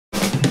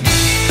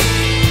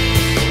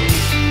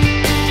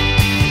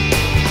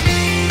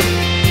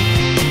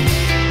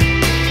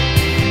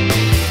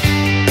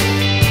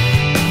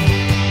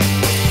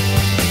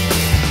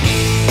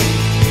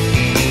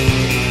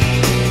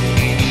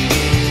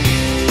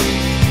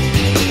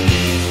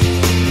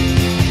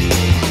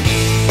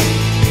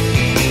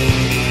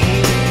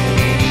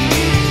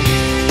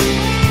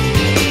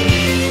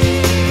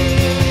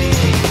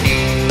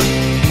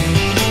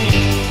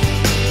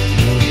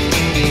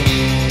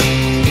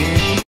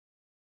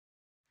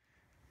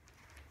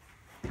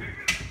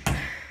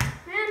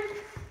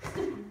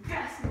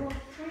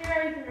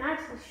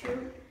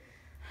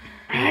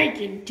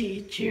can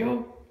teach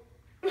you.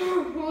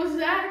 What was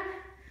that?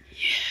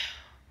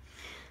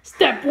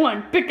 Step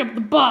 1, pick up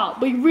the ball,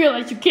 but you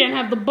realize you can't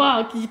have the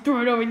ball because you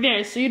threw it over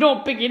there, so you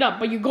don't pick it up,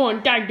 but you go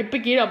in time to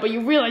pick it up, but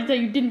you realize that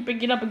you didn't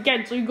pick it up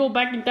again, so you go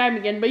back in time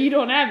again, but you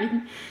don't have it,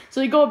 so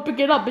you go and pick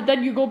it up, but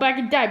then you go back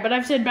in time, but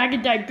I've said back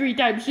in time 3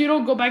 times, so you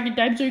don't go back in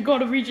time, so you go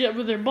to reach it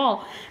with your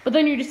ball, but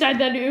then you decide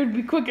that it would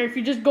be quicker if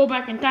you just go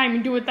back in time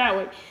and do it that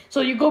way,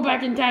 so you go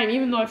back in time,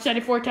 even though I've said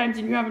it 4 times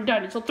and you haven't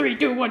done it, so 3,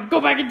 2, 1,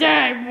 go back in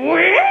time,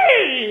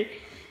 whee!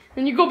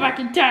 And you go back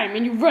in time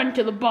and you run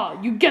to the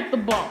ball, you get the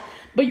ball.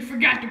 But you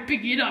forgot to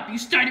pick it up. You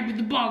started with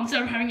the ball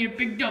instead of having it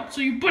picked up. So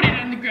you put it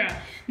on the ground.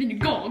 Then you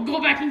go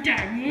back in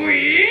time.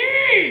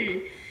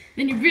 Whee!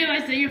 Then you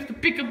realize that you have to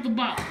pick up the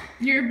ball.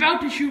 You're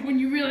about to shoot when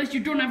you realize you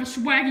don't have a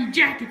swaggy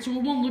jacket, so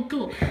it won't look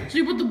cool. So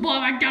you put the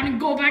ball back down and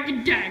go back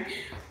in time.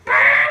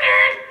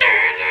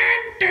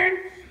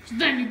 So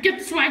then you get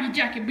the swaggy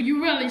jacket, but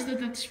you realize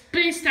that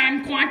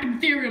space-time quantum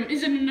theorem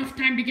isn't enough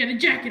time to get a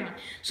jacket on.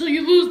 So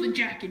you lose the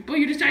jacket, but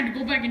you decide to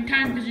go back in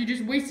time because you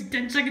just wasted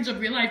 10 seconds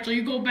of your life, so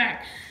you go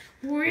back.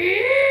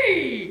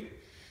 Whee!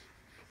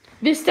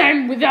 This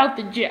time without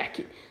the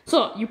jacket.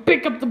 So you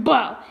pick up the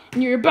ball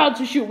and you're about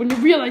to shoot when you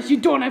realize you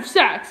don't have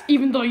socks,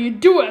 even though you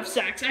do have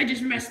socks. I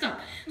just messed up.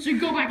 So you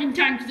go back in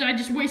time because I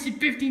just wasted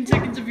 15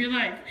 seconds of your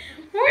life.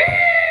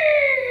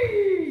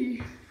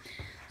 Whee!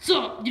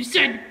 So you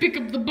decide to pick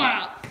up the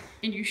ball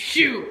and you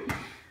shoot.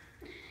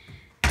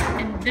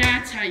 And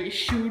that's how you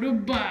shoot a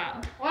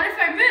ball.